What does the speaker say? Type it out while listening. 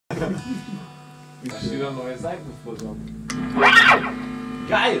Da steht eine neue Seitenfutter.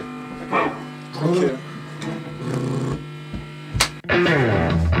 Geil! Okay.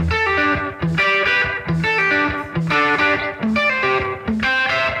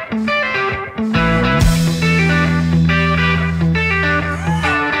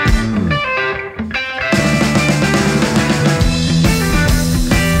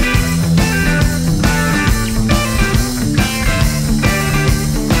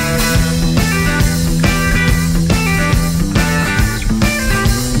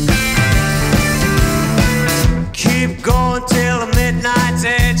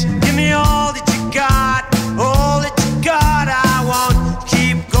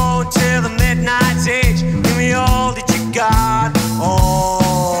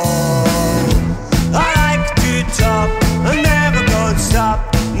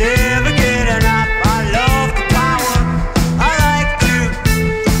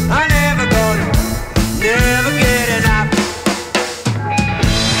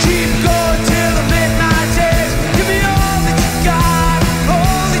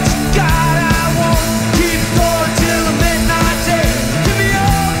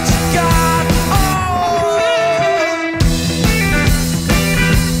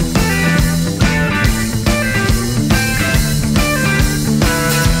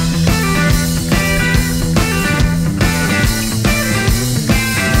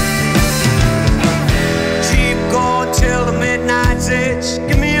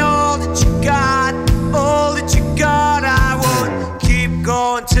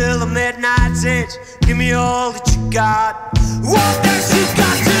 Give me all that you got. What else you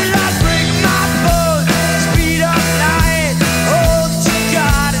got till I break my bones? Speed up lying. All that you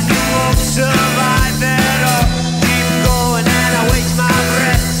got and you won't survive at all. Keep going and I waste my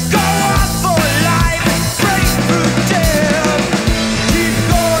breath. Go on for life and break through death. Keep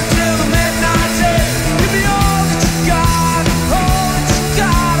going till the midnight hit. Give me all that you got. All that you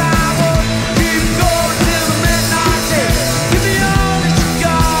got I want. Keep going till the midnight hit. Give me all that you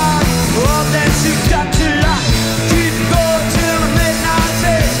got. All that you got till I keep going till the midnight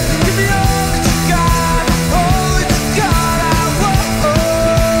hit. Give me all that you got. All that you got I want.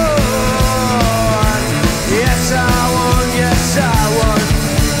 Yes I want. Yes I want.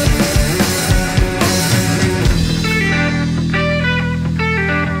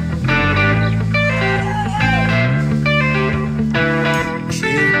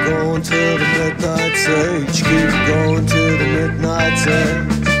 Keep going till the midnight age. Keep going till the midnight age.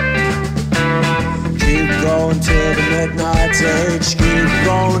 Keep going till the midnight age. Keep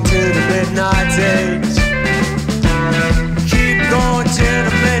going till the midnight age.